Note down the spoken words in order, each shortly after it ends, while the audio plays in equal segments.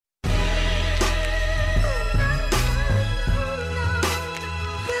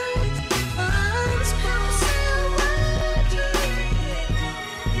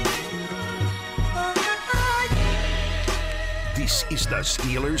the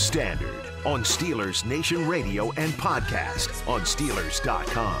Steelers Standard on Steelers Nation Radio and podcast on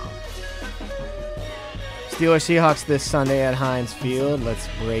Steelers.com. Steelers Seahawks this Sunday at Heinz Field. Let's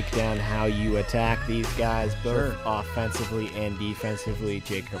break down how you attack these guys, both offensively and defensively.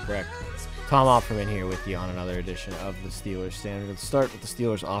 Jake Herprecht, Tom Offerman here with you on another edition of the Steelers Standard. Let's start with the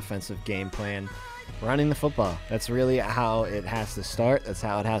Steelers' offensive game plan. Running the football. That's really how it has to start. That's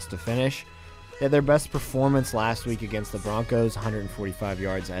how it has to finish. They had their best performance last week against the Broncos, 145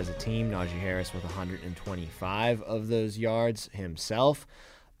 yards as a team. Najee Harris with 125 of those yards himself.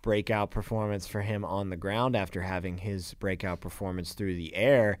 Breakout performance for him on the ground after having his breakout performance through the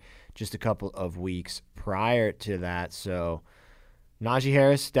air just a couple of weeks prior to that. So Najee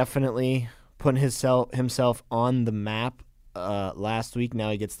Harris definitely putting himself on the map last week.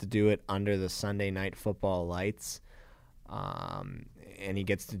 Now he gets to do it under the Sunday Night Football lights. And he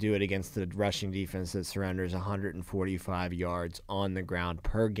gets to do it against the rushing defense that surrenders 145 yards on the ground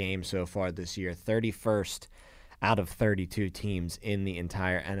per game so far this year, 31st out of 32 teams in the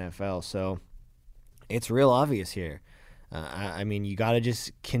entire NFL. So it's real obvious here. I mean, you got to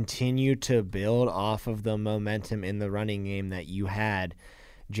just continue to build off of the momentum in the running game that you had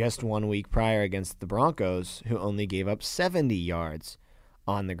just 1 week prior against the Broncos, who only gave up 70 yards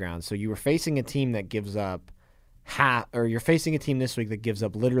on the ground. So you were facing a team that gives up you're facing a team this week that gives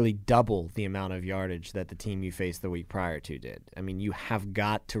up literally double the amount of yardage that the team you faced the week prior to did. I mean, you have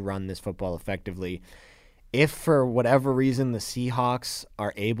got to run this football effectively. If for whatever reason the Seahawks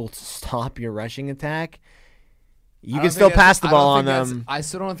are able to stop your rushing attack, you can still pass the ball on them. I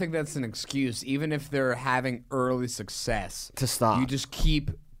still don't think that's an excuse, even if they're having early success. To stop. You just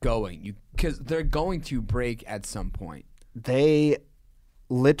keep going, because they're going to break at some point. They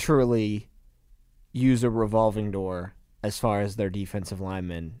literally use a revolving door as far as their defensive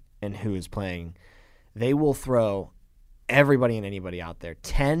linemen and who is playing. They will throw everybody and anybody out there.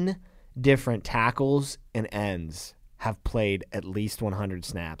 10 different tackles and ends have played at least 100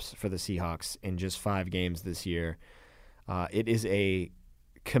 snaps for the Seahawks in just 5 games this year. It is a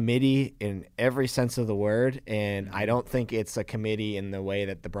committee in every sense of the word, and I don't think it's a committee in the way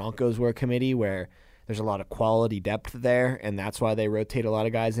that the Broncos were a committee, where there's a lot of quality depth there, and that's why they rotate a lot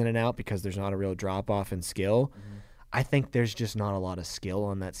of guys in and out, because there's not a real drop-off in skill. Mm-hmm. I think there's just not a lot of skill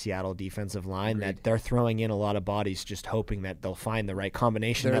on that Seattle defensive line. Agreed. That they're throwing in a lot of bodies just hoping that they'll find the right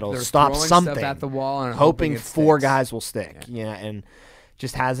combination that'll stop something. Stuff at the wall and hoping 4 sticks. Guys will stick. Yeah, and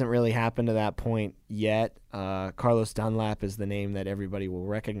just hasn't really happened to that point yet. Carlos Dunlap is the name that everybody will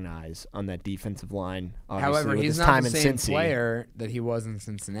recognize on that defensive line. However, he's not the same player that he was in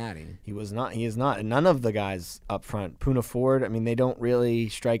Cincinnati. He was not. He is not. And none of the guys up front, Poona Ford, I mean, they don't really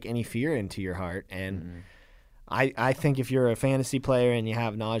strike any fear into your heart. And I think if you're a fantasy player and you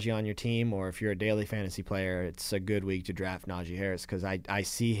have Najee on your team, or if you're a daily fantasy player, it's a good week to draft Najee Harris, because I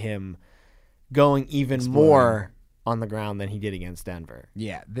see him going even more on the ground than he did against Denver.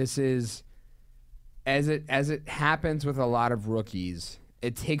 Yeah, this is, as it happens with a lot of rookies,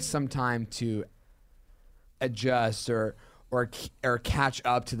 it takes some time to adjust or catch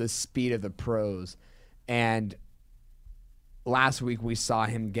up to the speed of the pros. And last week we saw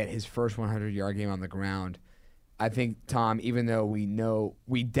him get his first 100-yard game on the ground. I think, Tom, even though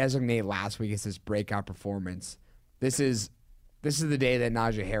we designate last week as his breakout performance, this is the day that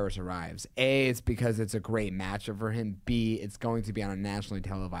Najee Harris arrives. A, it's because it's a great matchup for him. B, it's going to be on a nationally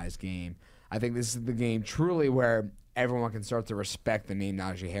televised game. I think this is the game truly where everyone can start to respect the name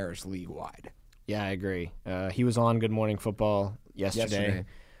Najee Harris league-wide. Yeah, I agree. He was on Good Morning Football yesterday.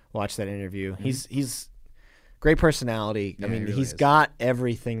 Watched that interview. Mm-hmm. He's great personality. Yeah, I mean, he really he's got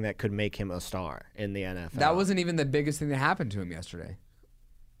everything that could make him a star in the NFL. That wasn't even the biggest thing that happened to him yesterday.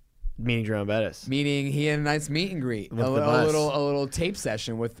 Meeting Jerome Bettis. Meaning he had a nice meet and greet. A little tape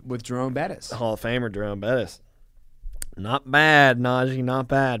session with Jerome Bettis. Hall of Famer Jerome Bettis. Not bad, Najee, not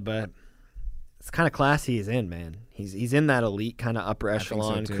bad, but it's kind of class he is in, man. He's in that elite kind of upper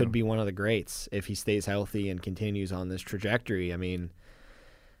echelon. So could be one of the greats if he stays healthy and continues on this trajectory. I mean,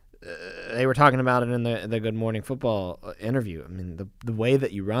 they were talking about it in the Good Morning Football interview. I mean, the way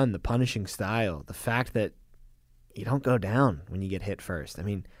that you run, the punishing style, the fact that you don't go down when you get hit first. I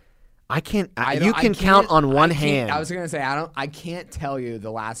mean, you can count on one hand. I was going to say, I can't tell you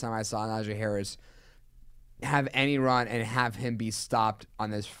the last time I saw Najee Harris have any run and have him be stopped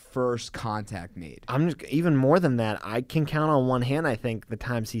on his first contact made. Even more than that, I can count on one hand, I think, the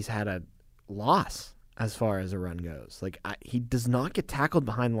times he's had a loss as far as a run goes. Like, he does not get tackled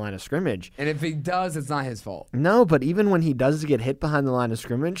behind the line of scrimmage. And if he does, it's not his fault. No, but even when he does get hit behind the line of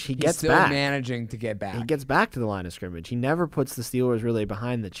scrimmage, he's gets still back. Managing to get back. He gets back to the line of scrimmage. He never puts the Steelers really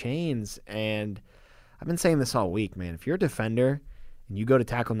behind the chains. And I've been saying this all week, man. If you're a defender and you go to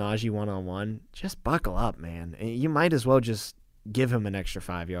tackle Najee one-on-one, just buckle up, man. And you might as well just give him an extra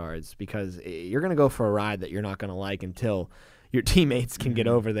 5 yards because you're going to go for a ride that you're not going to like until your teammates can get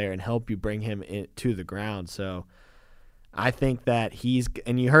over there and help you bring him to the ground. So I think that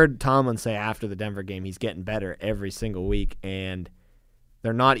and you heard Tomlin say after the Denver game, he's getting better every single week, and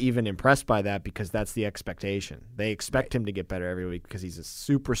they're not even impressed by that because that's the expectation. They expect him to get better every week because he's a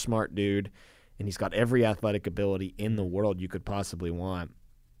super smart dude, and he's got every athletic ability in the world you could possibly want.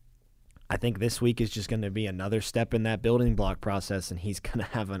 I think this week is just going to be another step in that building block process, and he's going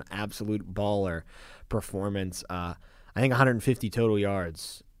to have an absolute baller performance. I think 150 total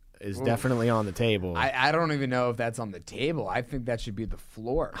yards is definitely on the table. I don't even know if that's on the table. I think that should be the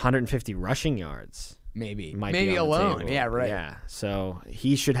floor. 150 rushing yards. Maybe alone. Yeah, right. Yeah, so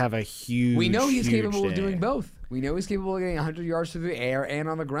he should have a huge We know he's capable of day. doing both. We know he's capable of getting 100 yards through the air and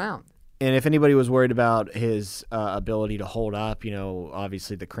on the ground. And if anybody was worried about his ability to hold up,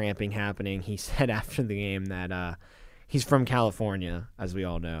 obviously the cramping happening, he said after the game that he's from California, as we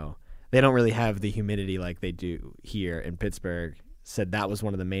all know. They don't really have the humidity like they do here in Pittsburgh. Said that was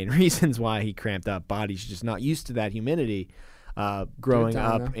one of the main reasons why he cramped up. Body's just not used to that humidity growing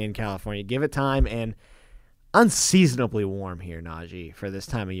up in California. Give it time, and unseasonably warm here, Najee, for this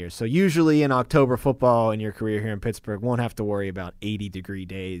time of year. So usually in October football in your career here in Pittsburgh, won't have to worry about 80-degree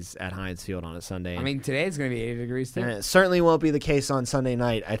days at Heinz Field on a Sunday. I mean, today it's going to be 80 degrees too. And it certainly won't be the case on Sunday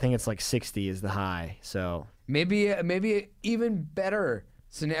night. I think it's like 60 is the high. So maybe even better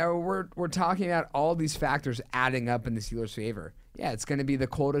scenario. We're talking about all these factors adding up in the Steelers' favor. Yeah, it's going to be the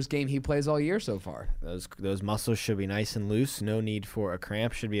coldest game he plays all year so far. Those muscles should be nice and loose. No need for a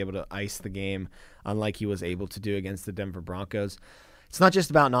cramp. Should be able to ice the game, unlike he was able to do against the Denver Broncos. It's not just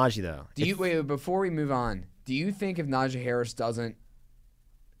about Najee, though. Wait, before we move on, do you think if Najee Harris doesn't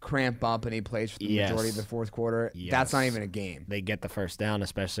cramp up and he plays for the majority of the fourth quarter, that's not even a game? They get the first down,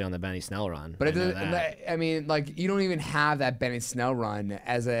 especially on the Benny Snell run. But I mean, like, you don't even have that Benny Snell run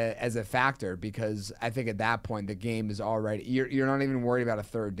as a factor because I think at that point the game is already you're not even worried about a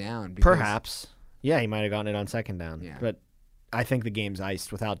third down. Perhaps. Yeah, he might have gotten it on second down. Yeah. But I think the game's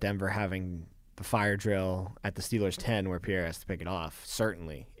iced without Denver having the fire drill at the Steelers' 10 where Pierre has to pick it off.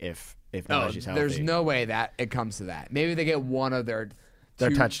 Certainly, if Najee's healthy. There's no way that it comes to that. Maybe they get one of their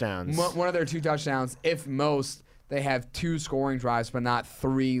touchdowns. One of their 2 touchdowns. If most, they have 2 scoring drives, but not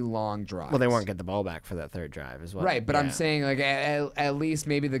 3 long drives. Well, they won't get the ball back for that third drive as well. Right, but I'm saying like at least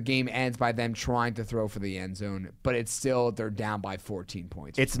maybe the game ends by them trying to throw for the end zone, but it's still they're down by 14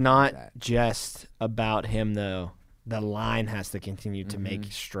 points. It's not just about him, though. The line has to continue to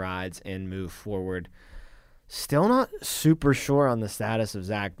make strides and move forward. Still not super sure on the status of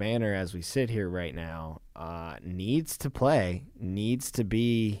Zach Banner as we sit here right now. Needs to play, needs to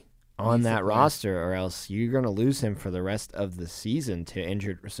be on that roster, or else you're going to lose him for the rest of the season to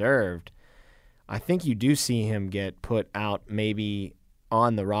injured reserved. I think you do see him get put out maybe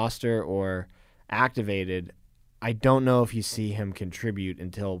on the roster or activated. I don't know if you see him contribute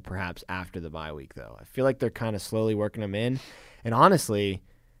until perhaps after the bye week, though. I feel like they're kind of slowly working him in. And honestly,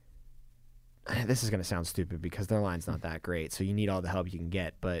 this is going to sound stupid because their line's not that great, so you need all the help you can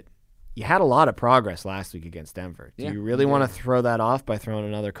get. But you had a lot of progress last week against Denver. Do you really want to throw that off by throwing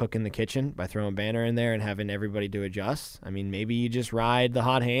another cook in the kitchen, by throwing Banner in there and having everybody to adjust? I mean, maybe you just ride the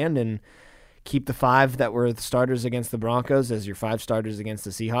hot hand and keep the 5 that were the starters against the Broncos as your 5 starters against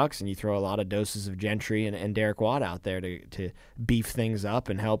the Seahawks, and you throw a lot of doses of Gentry and Derek Watt out there to beef things up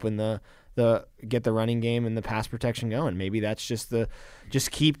and help in the get the running game and the pass protection going. Maybe that's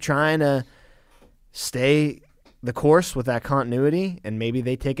just keep trying to stay the course with that continuity, and maybe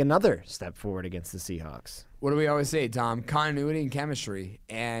they take another step forward against the Seahawks. What do we always say, Tom? Continuity and chemistry.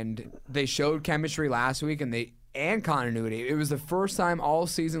 And they showed chemistry last week and continuity. It was the first time all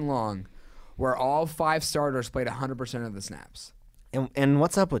season long where all 5 starters played 100% of the snaps. And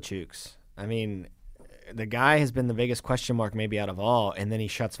what's up with Chooks? I mean, the guy has been the biggest question mark maybe out of all, and then he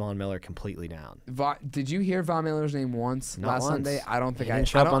shuts Von Miller completely down. Did you hear Von Miller's name once last Sunday? I don't think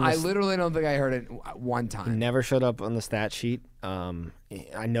I literally don't think I heard it one time. He never showed up on the stat sheet.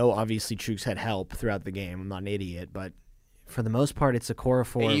 I know obviously Chooks had help throughout the game. I'm not an idiot, but for the most part, it's a core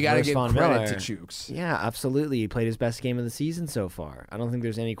for you got to give Von credit Miller. to Chooks. Yeah, absolutely. He played his best game of the season so far. I don't think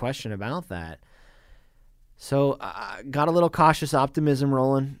there's any question about that. So got a little cautious optimism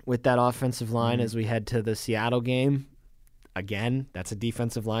rolling with that offensive line as we head to the Seattle game. Again, that's a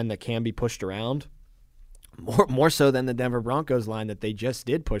defensive line that can be pushed around, more so than the Denver Broncos line that they just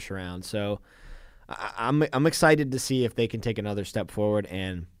did push around. So I'm excited to see if they can take another step forward.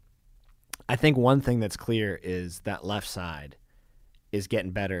 And I think one thing that's clear is that left side is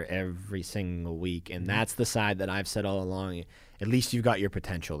getting better every single week, and that's the side that I've said all along. At least you've got your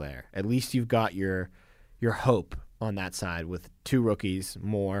potential there. At least you've got your hope on that side with two rookies,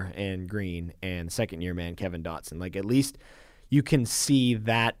 Moore and Green, and second-year man Kevin Dotson. Like, at least you can see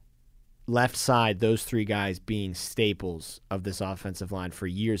that left side, those three guys being staples of this offensive line for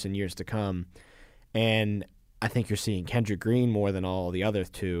years and years to come. And I think you're seeing Kendrick Green more than all the other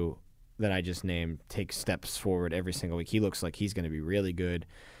two that I just named take steps forward every single week. He looks like he's going to be really good.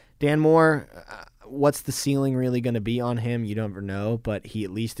 Dan Moore, what's the ceiling really going to be on him? You don't ever know, but he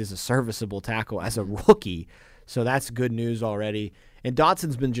at least is a serviceable tackle as a rookie. So that's good news already. And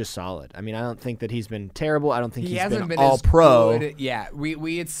Dotson's been just solid. I mean, I don't think that he's been terrible. I don't think he's been all-pro. Yeah,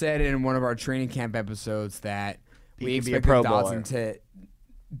 we had said in one of our training camp episodes that we expected Dotson to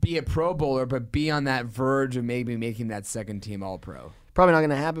be a Pro Bowler, but be on that verge of maybe making that second-team All-Pro. Probably not going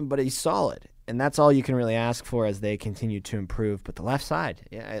to happen, but he's solid. And that's all you can really ask for as they continue to improve. But the left side,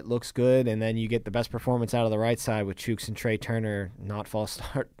 yeah, it looks good. And then you get the best performance out of the right side with Chooks and Trey Turner. Chooks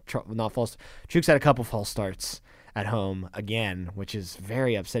had a couple false starts at home again, which is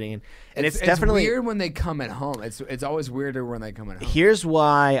very upsetting. And it's definitely weird when they come at home. It's always weirder when they come at home. Here's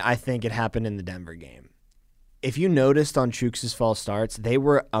why I think it happened in the Denver game. If you noticed on Chooks' false starts, they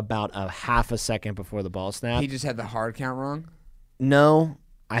were about a half a second before the ball snapped. He just had the hard count wrong? No.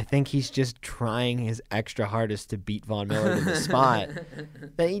 I think he's just trying his extra hardest to beat Von Miller to the spot.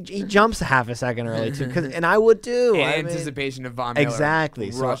 He jumps a half a second early, too, and I would too. In anticipation of Von Miller. Exactly.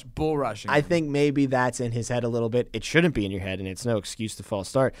 Bull rushing. I think maybe that's in his head a little bit. It shouldn't be in your head, and it's no excuse to false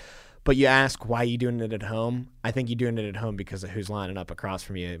start. But you ask, why are you doing it at home? I think you're doing it at home because of who's lining up across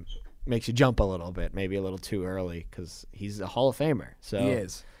from you. Makes you jump a little bit, maybe a little too early, because he's a Hall of Famer. So he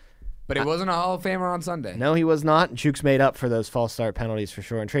is. But he wasn't a Hall of Famer on Sunday. No, he was not. And Chooks made up for those false start penalties for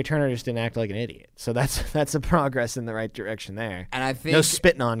sure. And Trey Turner just didn't act like an idiot. So that's a progress in the right direction there. And I think no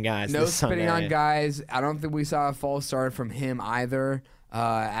spitting on guys. No spitting on guys. I don't think we saw a false start from him either.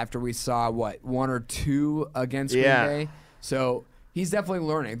 After we saw one or two against Green Bay. So he's definitely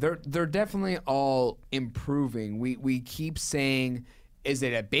learning. They're definitely all improving. We keep saying, is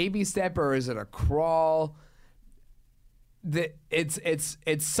it a baby step or is it a crawl?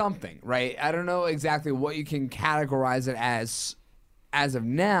 It's something, right? I don't know exactly what you can categorize it as of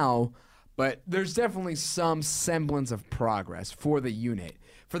now, but there's definitely some semblance of progress for the unit.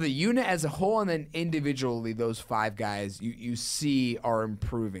 For the unit as a whole, and then individually, those five guys you see are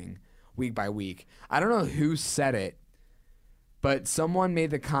improving week by week. I don't know who said it, but someone made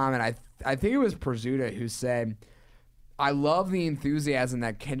the comment, I think it was Purzuta, who said, I love the enthusiasm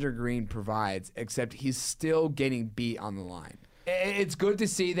that Kendrick Green provides, except he's still getting beat on the line. It's good to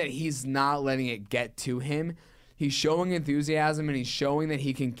see that he's not letting it get to him. He's showing enthusiasm, and he's showing that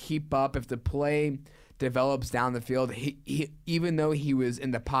he can keep up. If the play develops down the field, he even though he was in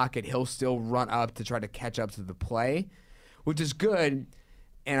the pocket, he'll still run up to try to catch up to the play, which is good.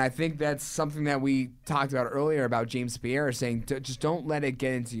 And I think that's something that we talked about earlier about James Pierre saying, just don't let it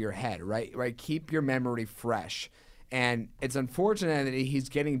get into your head, right? Keep your memory fresh. And it's unfortunate that he's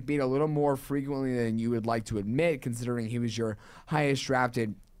getting beat a little more frequently than you would like to admit, considering he was your highest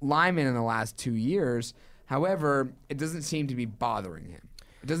drafted lineman in the last 2 years. However, it doesn't seem to be bothering him.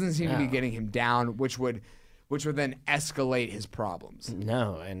 It doesn't seem to be getting him down, which would then escalate his problems.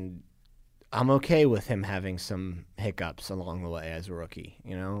 No, and I'm okay with him having some hiccups along the way as a rookie.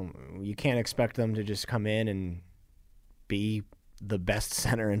 You know, you can't expect them to just come in and be the best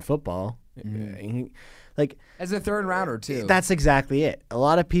center in football. Mm-hmm. Like as a third rounder too. That's exactly it. A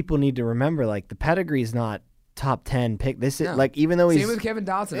lot of people need to remember, like, the pedigree is not top 10 pick. This is like, even though he's same with Kevin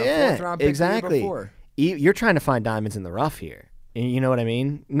Dotson, a fourth round pick exactly. The year before. You're trying to find diamonds in the rough here. You know what I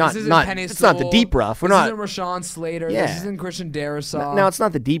mean? It's not the deep rough. This isn't Rashawn Slater. This isn't Christian Darrisaw. No, it's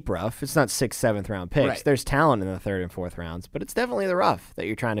not the deep rough. It's not 6th, 7th round picks. Right. There's talent in the 3rd and 4th rounds, but it's definitely the rough that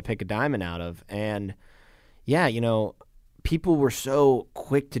you're trying to pick a diamond out of. And yeah, you know, people were so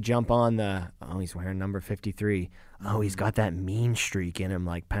quick to jump on he's wearing number 53. Oh, he's got that mean streak in him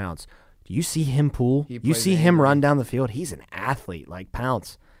like Pounce. Do you see him pull? You see him run down the field? He's an athlete like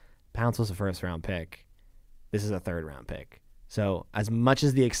Pounce. Pounce was a 1st round pick. This is a 3rd round pick. So as much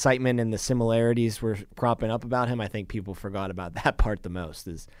as the excitement and the similarities were cropping up about him, I think people forgot about that part the most.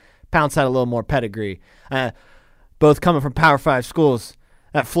 Is Pounce had a little more pedigree. Both coming from Power 5 schools.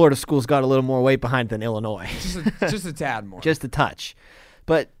 That Florida school's got a little more weight behind it than Illinois. Just a tad more. Just a touch.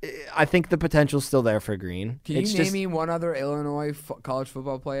 But I think the potential's still there for Green. Can you name me one other Illinois college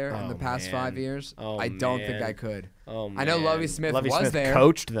football player in the past 5 years? I don't think I could. I know Lovie Smith was there.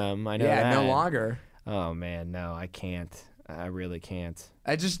 Coached them. I know that. Yeah, no longer. Oh, man, no, I can't. I really can't.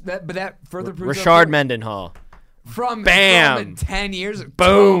 But that further proves Rashard Mendenhall. from Bam! 10 years,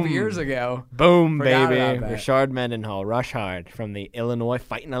 Boom! 12 years ago. Boom, Forgot baby. about that. Rashard Mendenhall, rush hard from the Illinois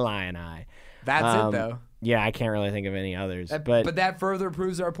Fighting Illini. That's it, though. Yeah, I can't really think of any others. But that further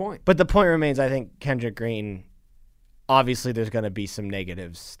proves our point. But the point remains, I think Kendrick Green, obviously there's going to be some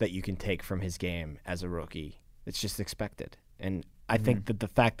negatives that you can take from his game as a rookie. It's just expected. And I think that the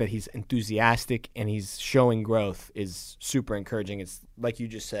fact that he's enthusiastic and he's showing growth is super encouraging. It's like you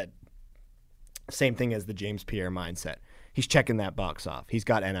just said, same thing as the James Pierre mindset. He's checking that box off. He's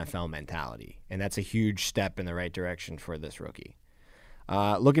got NFL mentality, and that's a huge step in the right direction for this rookie.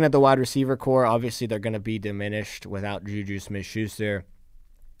 Looking at the wide receiver core, obviously they're going to be diminished without Juju Smith-Schuster.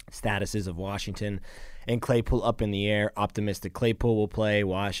 Statuses of Washington and Claypool up in the air. Optimistic Claypool will play.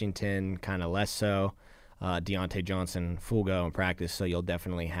 Washington kind of less so. Deontay Johnson full go in practice, so you'll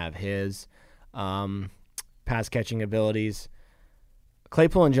definitely have his pass catching abilities.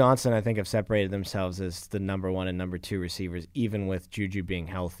 Claypool and Johnson, I think, have separated themselves as the number 1 and number 2 receivers, even with Juju being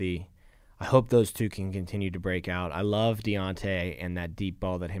healthy. I hope those two can continue to break out. I love Deontay and that deep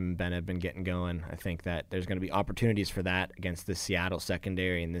ball that him and Ben have been getting going. I think that there's going to be opportunities for that against the Seattle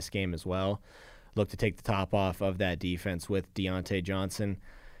secondary in this game as well. Look to take the top off of that defense with Deontay Johnson.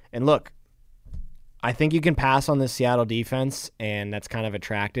 And look, I think you can pass on the Seattle defense, and that's kind of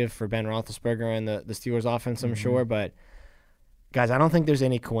attractive for Ben Roethlisberger and the Steelers offense, I'm sure. But, guys, I don't think there's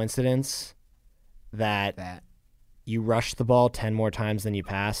any coincidence that you rushed the ball 10 more times than you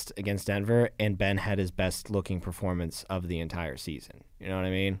passed against Denver, and Ben had his best-looking performance of the entire season. You know what I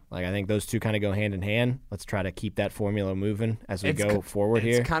mean? Like, I think those two kind of go hand in hand. Let's try to keep that formula moving as we go forward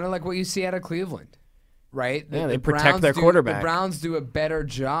here. It's kind of like what you see out of Cleveland, right? Yeah, they protect their quarterback. The Browns do a better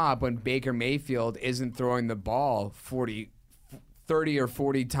job when Baker Mayfield isn't throwing the ball 30 or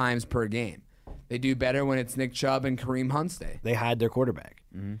 40 times per game. They do better when it's Nick Chubb and Kareem Huntstay. They hide their quarterback.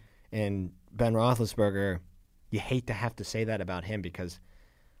 And Ben Roethlisberger, you hate to have to say that about him because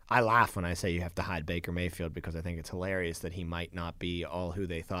I laugh when I say you have to hide Baker Mayfield because I think it's hilarious that he might not be all who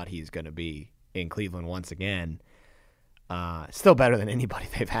they thought he's going to be in Cleveland once again. Still better than anybody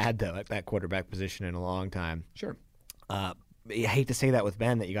they've had, though, at that quarterback position in a long time. Sure. You hate to say that with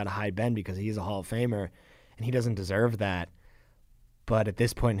Ben, that you got to hide Ben because he's a Hall of Famer, and he doesn't deserve that. But at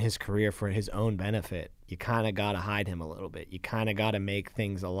this point in his career, for his own benefit, you kind of got to hide him a little bit. You kind of got to make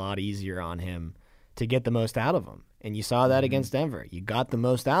things a lot easier on him to get the most out of him. And you saw that against Denver. You got the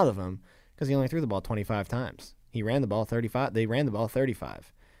most out of him because he only threw the ball 25 times. He ran the ball 35. They ran the ball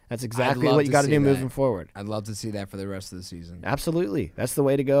 35. That's exactly what you got to do moving forward. I'd love to see that for the rest of the season. Absolutely. That's the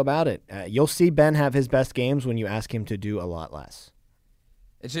way to go about it. You'll see Ben have his best games when you ask him to do a lot less.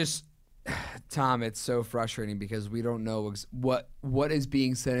 It's just, Tom, it's so frustrating because we don't know what is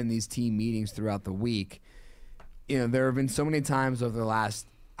being said in these team meetings throughout the week. You know, there have been so many times over the last,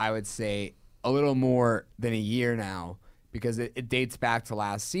 I would say, a little more than a year now, because it dates back to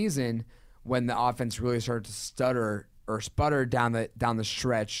last season when the offense really started to stutter or sputter down the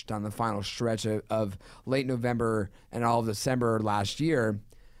final stretch of late November and all of December last year,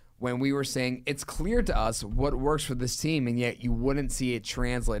 when we were saying it's clear to us what works for this team, and yet you wouldn't see it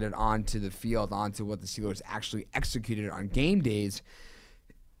translated onto the field, onto what the Steelers actually executed on game days.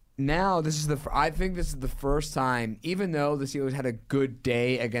 Now, I think this is the first time, even though the Steelers had a good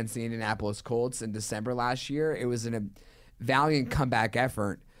day against the Indianapolis Colts in December last year, it was a valiant comeback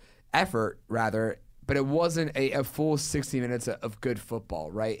effort, but it wasn't a full 60 minutes of good football,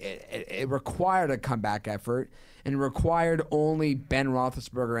 right? It required a comeback effort and required only Ben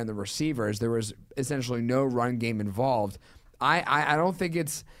Roethlisberger and the receivers. There was essentially no run game involved. I don't think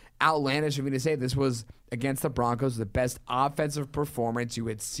it's outlandish of me to say this was, against the Broncos, the best offensive performance you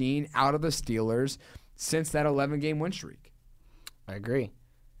had seen out of the Steelers since that 11-game win streak. I agree.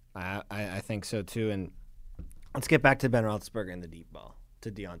 I think so, too. And let's get back to Ben Roethlisberger and the deep ball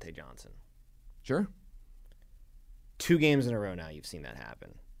to Deontay Johnson. Sure. 2 games in a row now you've seen that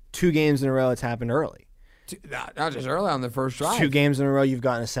happen. 2 games in a row it's happened early. Not just early on the first drive. 2 games in a row you've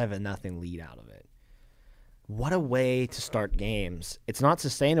gotten a 7-0 lead out of it. What a way to start games. It's not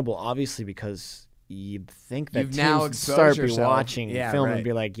sustainable, obviously, because you'd think that teams start watching film and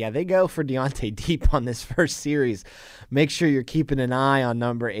be like, yeah, they go for Deontay deep on this first series. Make sure you're keeping an eye on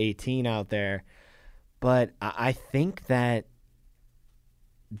number 18 out there. But I think that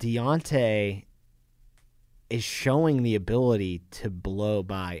Deontay is showing the ability to blow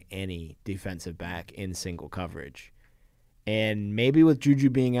by any defensive back in single coverage. And maybe with Juju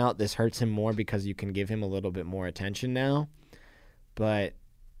being out, this hurts him more because you can give him a little bit more attention now. But,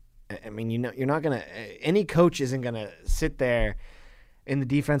 I mean, you're not going to – any coach isn't going to sit there in the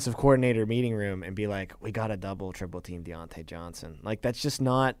defensive coordinator meeting room and be like, we got to double, triple team Deontay Johnson. Like, that's just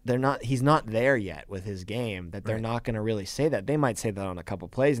not – he's not there yet with his game that they're not going to really say that. They might say that on a couple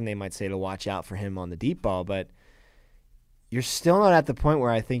plays, and they might say to watch out for him on the deep ball, but you're still not at the point where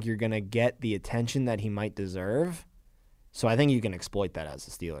I think you're going to get the attention that he might deserve. So I think you can exploit that as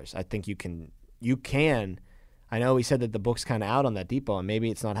the Steelers. I think you can – I know we said that the book's kind of out on that deep ball, and maybe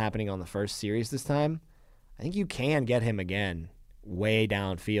it's not happening on the first series this time. I think you can get him again way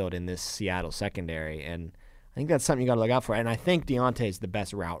downfield in this Seattle secondary, and I think that's something you got to look out for. And I think Deontay is the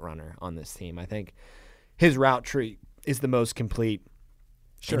best route runner on this team. I think his route tree is the most complete,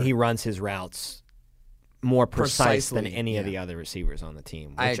 and he runs his routes more precise than any of the other receivers on the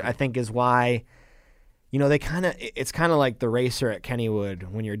team, which I think is why, it's kind of like the racer at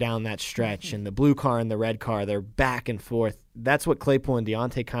Kennywood when you're down that stretch, and the blue car and the red car, they're back and forth. That's what Claypool and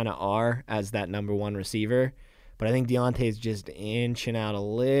Deontay kind of are as that number one receiver. But I think Deontay is just inching out a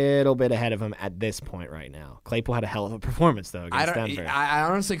little bit ahead of him at this point right now. Claypool had a hell of a performance, though, against Denver. I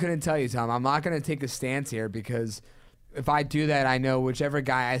honestly couldn't tell you, Tom. I'm not going to take a stance here because if I do that, I know whichever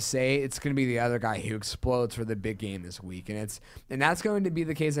guy I say, it's going to be the other guy who explodes for the big game this week. And that's going to be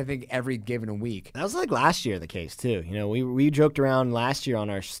the case, I think, every given week. That was like last year the case, too. We joked around last year on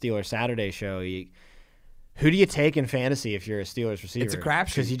our Steelers Saturday show. Who do you take in fantasy if you're a Steelers receiver? It's a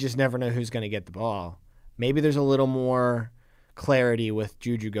crapshoot. Because you just never know who's going to get the ball. Maybe there's a little more clarity with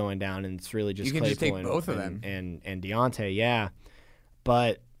Juju going down, and it's really just you can Claypool just take both of them and Deontay, yeah.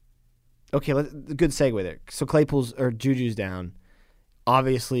 But okay, good segue there. So Juju's down.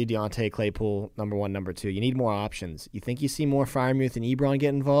 Obviously, Deontay, Claypool, number one, number two. You need more options. You think you see more Freiermuth and Ebron get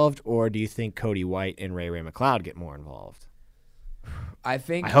involved, or do you think Cody White and Ray McCloud get more involved? I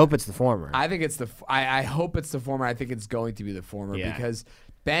hope it's the former. I think it's I hope it's the former. I think it's going to be the former because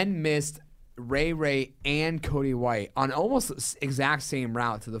Ben missed Ray and Cody White on almost the exact same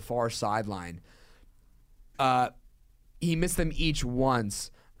route to the far sideline. He missed them each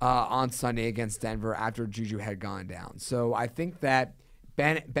once on Sunday against Denver after Juju had gone down. So I think that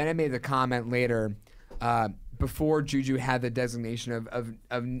Bennett made the comment later before Juju had the designation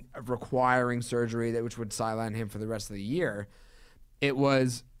of requiring surgery which would sideline him for the rest of the year. It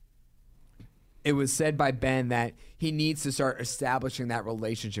was said by Ben that he needs to start establishing that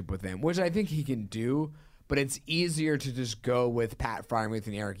relationship with him, which I think he can do, but it's easier to just go with Pat Freiermuth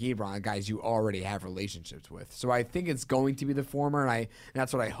and Eric Ebron, guys you already have relationships with. So I think it's going to be the former, and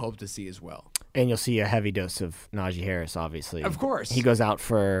that's what I hope to see as well. And you'll see a heavy dose of Najee Harris, obviously. Of course. He goes out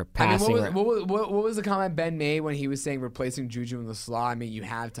for passing. What was the comment Ben made when he was saying replacing Juju in the slot? I mean, you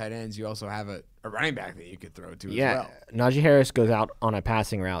have tight ends. You also have a running back that you could throw to as well. Najee Harris goes out on a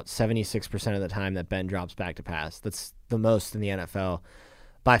passing route 76% of the time that Ben drops back to pass. That's the most in the NFL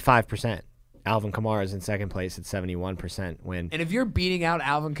by 5%. Alvin Kamara is in second place at 71% win. And if you're beating out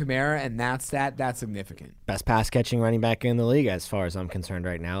Alvin Kamara and that's significant. Best pass-catching running back in the league as far as I'm concerned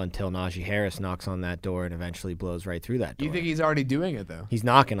right now until Najee Harris knocks on that door and eventually blows right through that door. You think he's already doing it, though? He's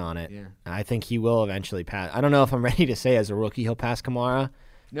knocking on it. Yeah. I think he will eventually pass. I don't know if I'm ready to say as a rookie he'll pass Kamara.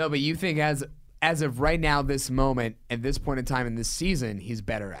 No, but you think as of right now, this moment, at this point in time in this season, he's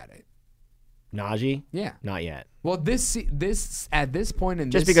better at it. Najee? Yeah. Not yet. Well, this at this point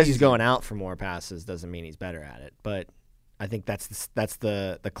in just this because season, he's going out for more passes doesn't mean he's better at it. But I think that's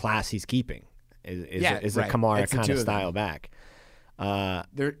the class he's keeping is a Kamara kind of style back.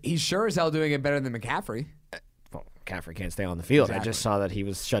 He's sure as hell doing it better than McCaffrey. Well, McCaffrey can't stay on the field. Exactly. I just saw that he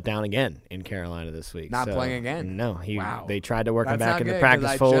was shut down again in Carolina this week. Not playing again? No. Wow. They tried to work him back in the good,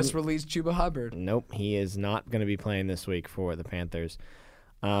 practice fold. I just released Chuba Hubbard. Nope, he is not going to be playing this week for the Panthers.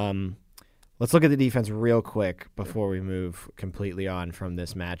 Let's look at the defense real quick before we move completely on from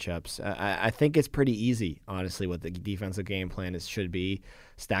this matchups. I think it's pretty easy, honestly, what the defensive game plan should be.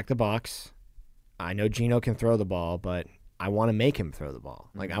 Stack the box. I know Geno can throw the ball, but I want to make him throw the ball.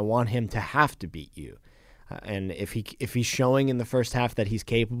 Like, I want him to have to beat you. And if he's showing in the first half that he's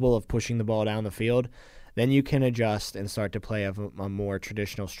capable of pushing the ball down the field, then you can adjust and start to play a more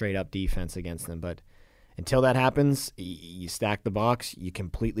traditional straight-up defense against them. But until that happens, you stack the box. You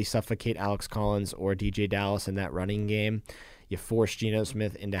completely suffocate Alex Collins or DJ Dallas in that running game. You force Geno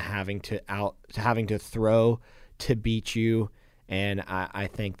Smith into having to throw to beat you. And I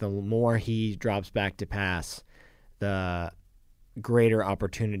think the more he drops back to pass, the greater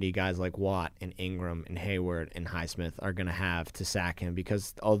opportunity guys like Watt and Ingram and Hayward and Highsmith are going to have to sack him.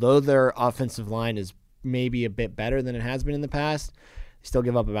 Because although their offensive line is maybe a bit better than it has been in the past, still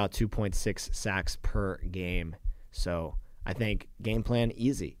give up about 2.6 sacks per game. So I think game plan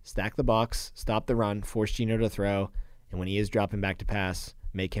easy. Stack the box, stop the run, force Geno to throw, and when he is dropping back to pass,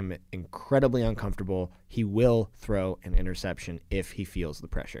 make him incredibly uncomfortable. He will throw an interception if he feels the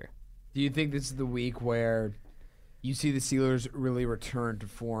pressure. Do you think this is the week where you see the Steelers really return to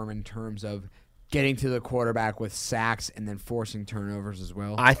form in terms of getting to the quarterback with sacks and then forcing turnovers as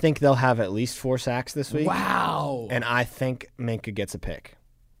well? I think they'll have at least 4 sacks this week. Wow. And I think Minkah gets a pick.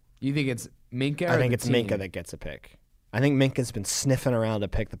 You think it's Minkah or I think the it's team? Minkah that gets a pick. I think Minka's been sniffing around a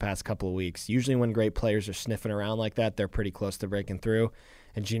pick the past couple of weeks. Usually when great players are sniffing around like that, they're pretty close to breaking through,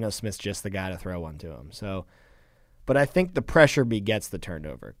 and Geno Smith's just the guy to throw one to him. So, but I think the pressure begets the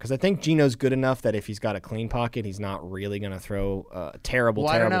turnover because I think Geno's good enough that if he's got a clean pocket, he's not really going to throw a terrible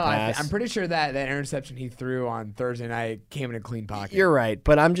I don't know. pass. I'm pretty sure that interception he threw on Thursday night came in a clean pocket. You're right,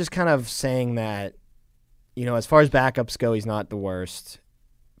 but I'm just kind of saying that, as far as backups go, he's not the worst.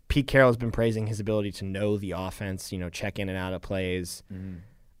 Pete Carroll's been praising his ability to know the offense, check in and out of plays. Mm.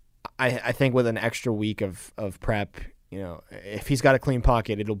 I think with an extra week of prep, if he's got a clean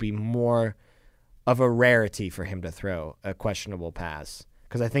pocket, it'll be more of a rarity for him to throw a questionable pass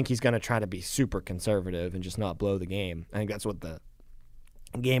because I think he's going to try to be super conservative and just not blow the game. I think that's what the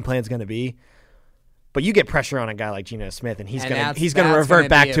game plan is going to be. But you get pressure on a guy like Geno Smith, and he's going to revert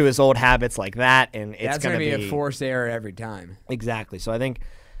back to his old habits like that, and it's going to be a forced error every time. Exactly. So I think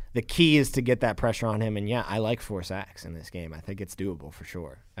the key is to get that pressure on him, and yeah, I like 4 sacks in this game. I think it's doable for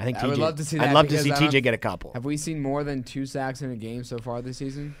sure. I would love to see that. I'd love to see TJ get a couple. Have we seen more than 2 sacks in a game so far this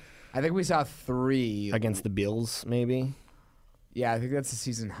season? I think we saw 3 against the Bills, maybe. Yeah, I think that's the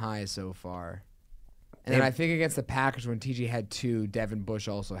season high so far. And then I think against the Packers when TJ had 2, Devin Bush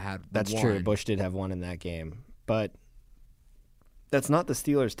also had 1. That's true. Bush did have 1 in that game, but that's not the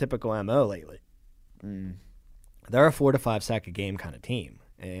Steelers' typical MO lately. Mm. They're a 4 to 5 sack a game kind of team.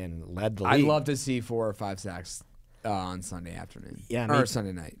 And led the league. I'd love to see 4 or 5 sacks on Sunday afternoon. Yeah, or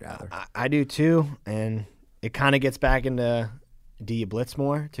Sunday night, rather. I do too, and it kind of gets back into, do you blitz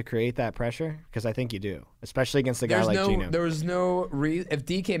more to create that pressure? Because I think you do, especially against a guy like Geno. There's no reason. If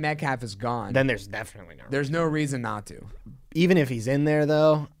DK Metcalf is gone, then there's definitely no reason. There's no reason not to. Even if he's in there,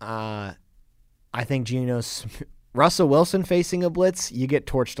 though, I think Russell Wilson facing a blitz, you get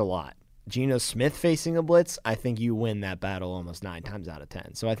torched a lot. Geno Smith facing a blitz, I think you win that battle almost 9 times out of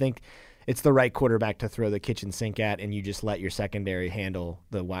 10. So I think it's the right quarterback to throw the kitchen sink at, and you just let your secondary handle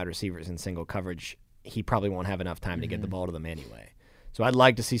the wide receivers in single coverage. He probably won't have enough time to get the ball to them anyway. So I'd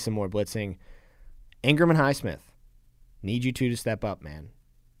like to see some more blitzing. Ingram and Highsmith, need you two to step up, man.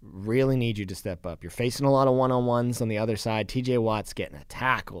 Really need you to step up. You're facing a lot of one-on-ones on the other side. TJ Watt's getting a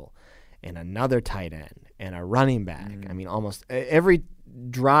tackle and another tight end and a running back. I mean, almost every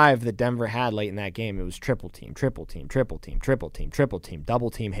drive that Denver had late in that game, it was triple team, triple team, triple team, triple team, triple team, double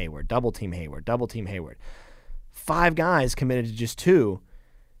team Hayward, double team Hayward, double team Hayward. 5 guys committed to just 2.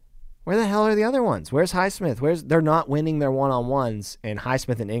 Where the hell are the other ones? Where's Highsmith? They're not winning their one-on-ones, and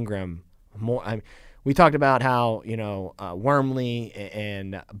Highsmith and Ingram more. We talked about how Wormley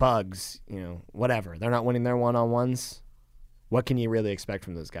and Bugs, whatever. They're not winning their one-on-ones. What can you really expect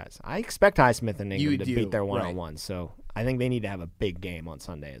from those guys? I expect Highsmith and Ingram to beat their one-on-ones. Right. So I think they need to have a big game on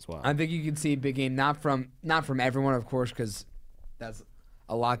Sunday as well. I think you can see a big game, not from everyone, of course, because that's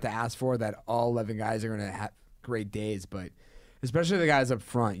a lot to ask for. That all 11 guys are going to have great days, but especially the guys up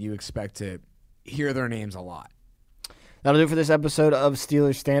front, you expect to hear their names a lot. That'll do it for this episode of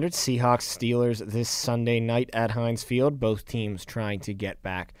Steelers Standard. Seahawks-Steelers this Sunday night at Heinz Field. Both teams trying to get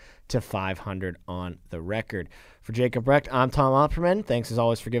back to 500 on the record. For Jacob Recht, I'm Tom Opperman. Thanks as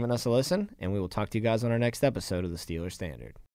always for giving us a listen, and we will talk to you guys on our next episode of the Steelers Standard.